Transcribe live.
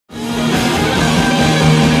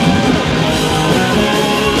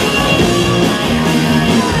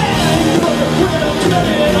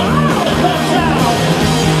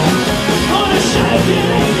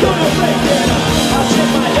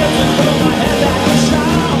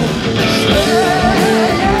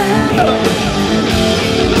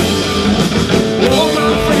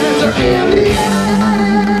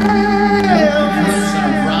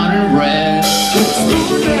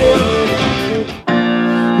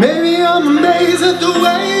Maybe I'm amazed at the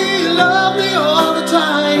way you love me all the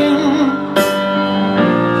time.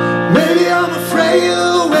 Maybe I'm afraid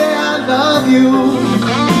of the way I love you.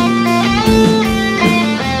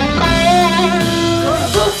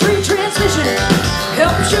 Free transmission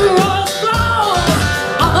helps you all slow.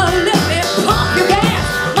 Mama, let me pump your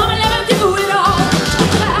gas. Mama, let me do it all.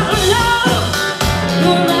 I love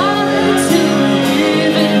your life to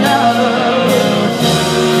live in love.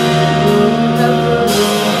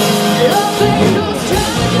 Your face goes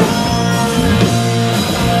changing.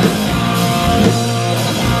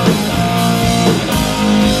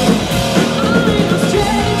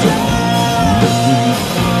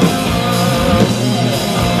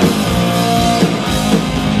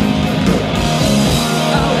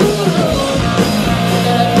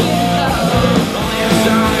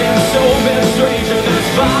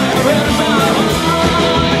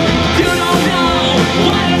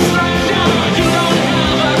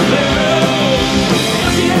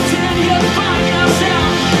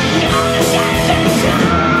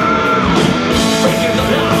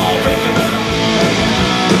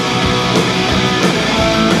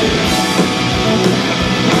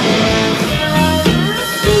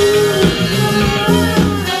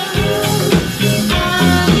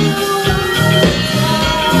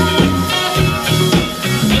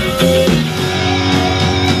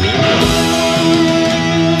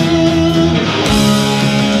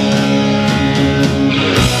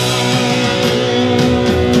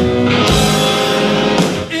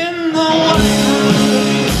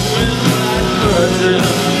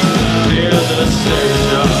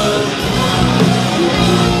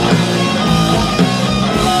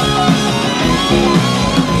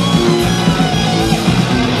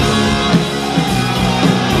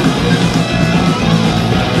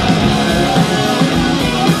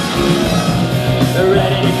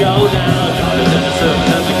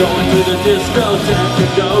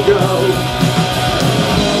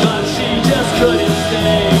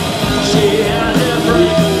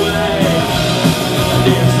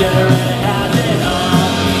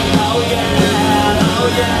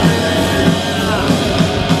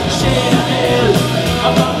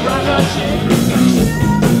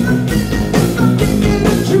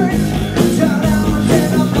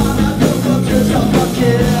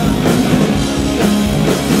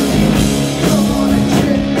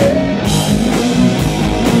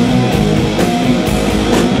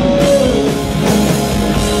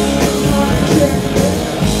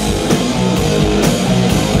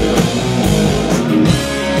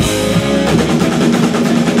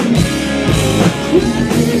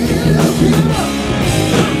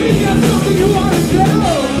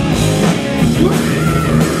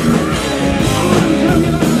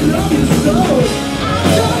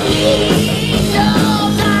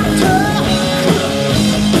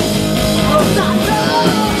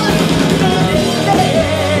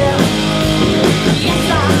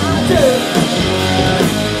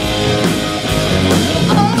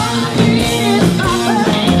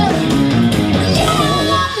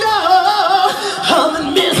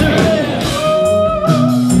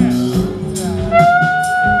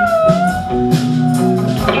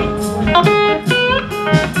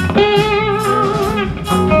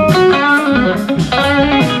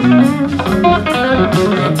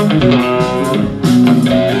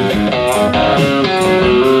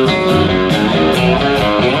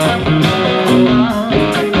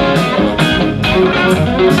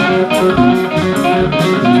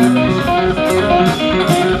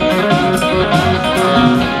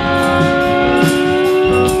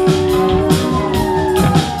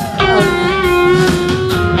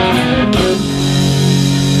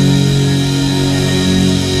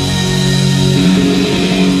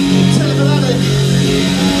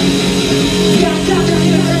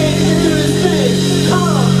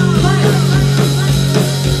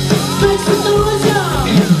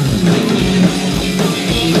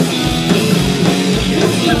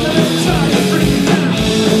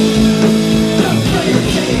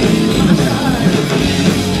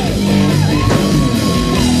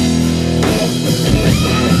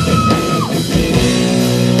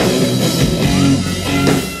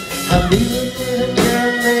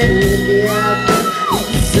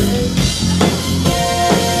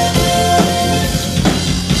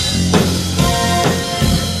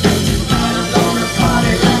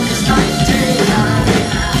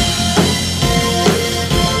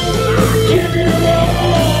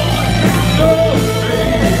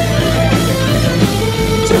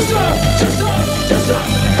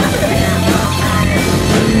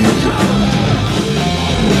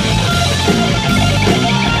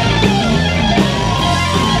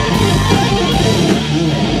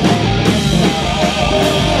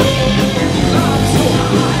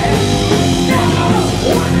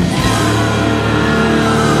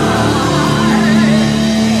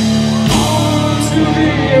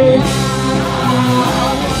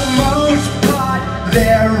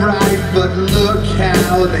 they're right, but look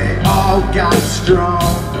how they all got strong.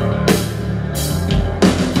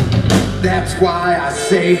 That's why I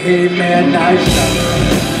say, hey man, nice night.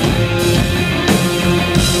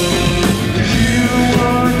 You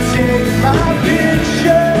wanna take my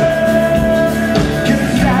picture?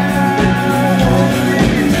 'Cause I won't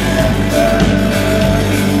remember.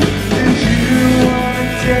 You wanna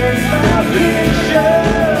take my picture?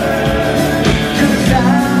 'Cause I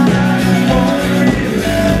won't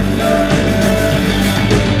remember.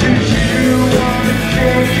 You wanna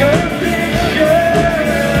take a picture?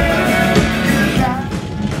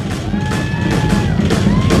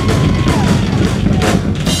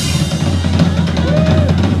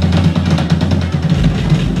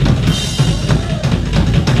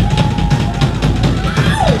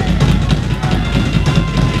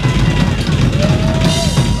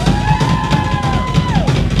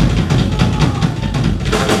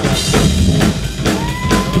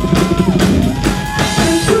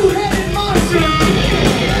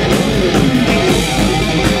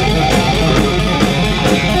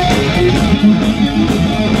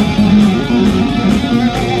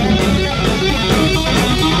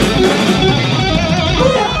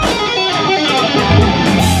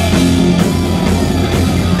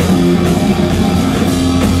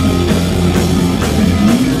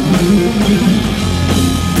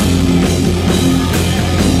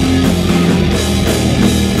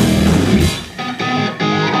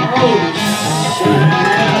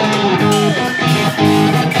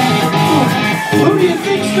 Who do you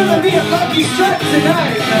think's gonna be a lucky strike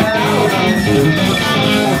tonight, man?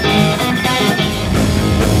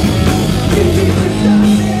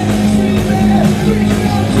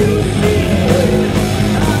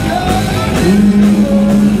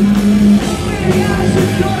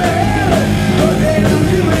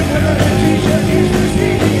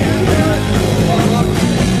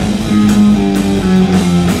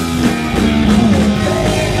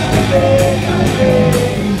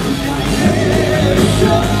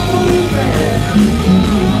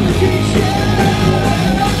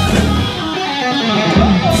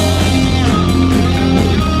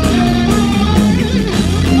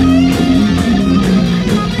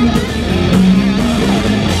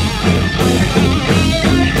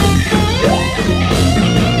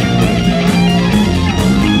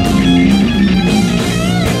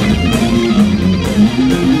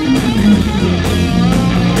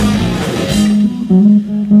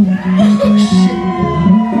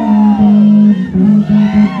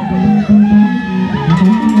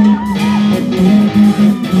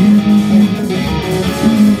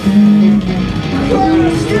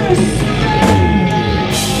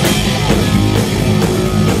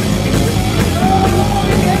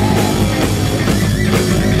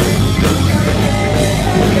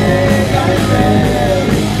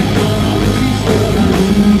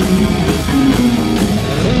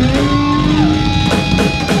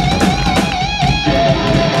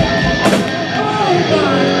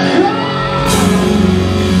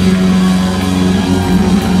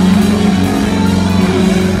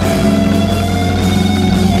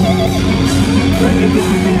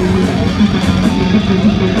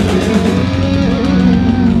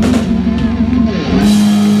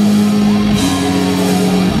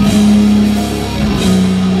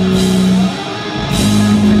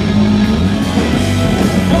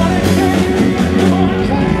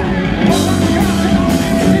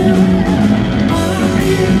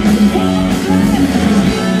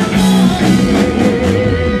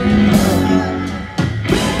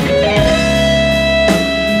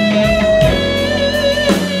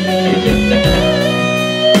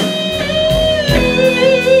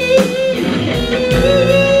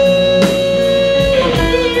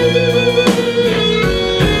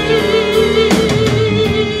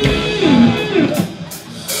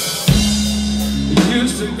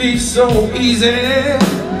 So easy,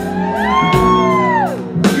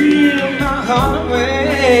 feel my heart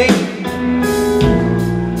away.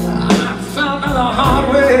 I found out the hard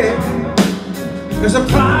way. There's a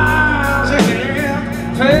price I have to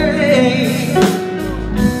pay.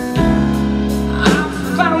 I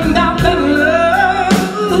found out that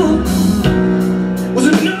love was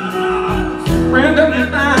another friend of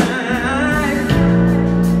mine.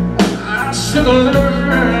 I should have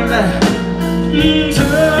learned that.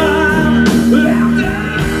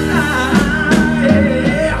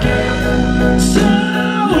 So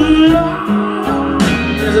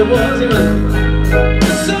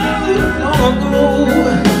long ago,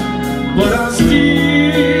 but I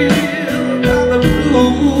still got the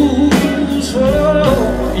blues for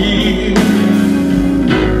you.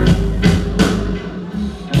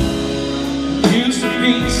 Used to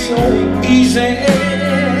be so easy.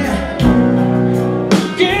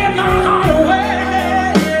 Give my heart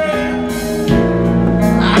away.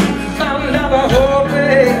 I found out the whole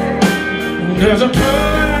way. There's a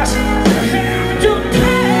price I have to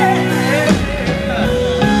pay.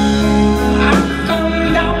 I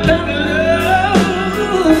found out that love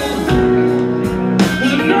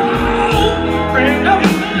was no friend of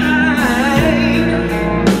mine.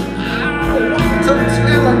 I want to tell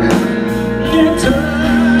her.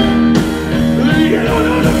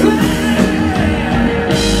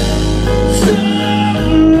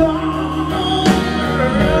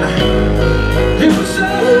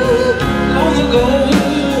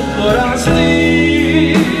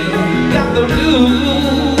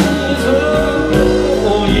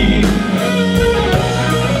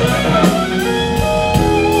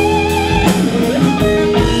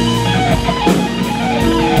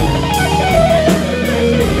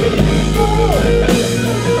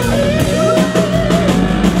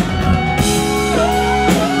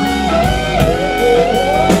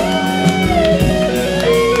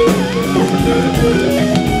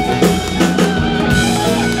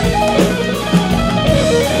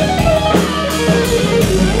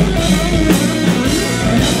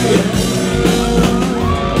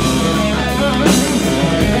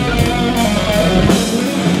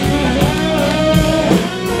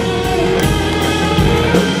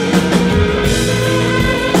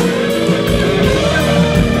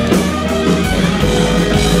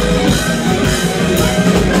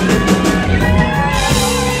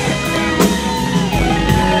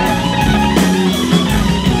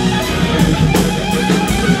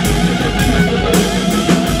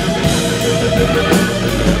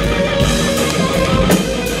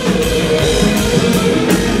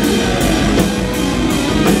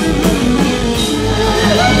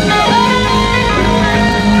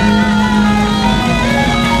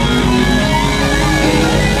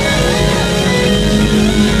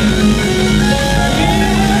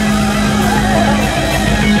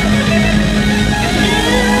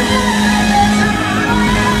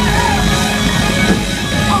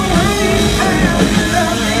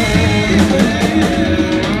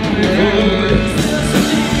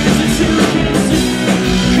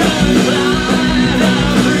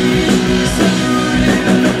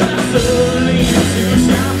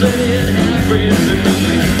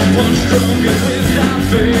 One stroke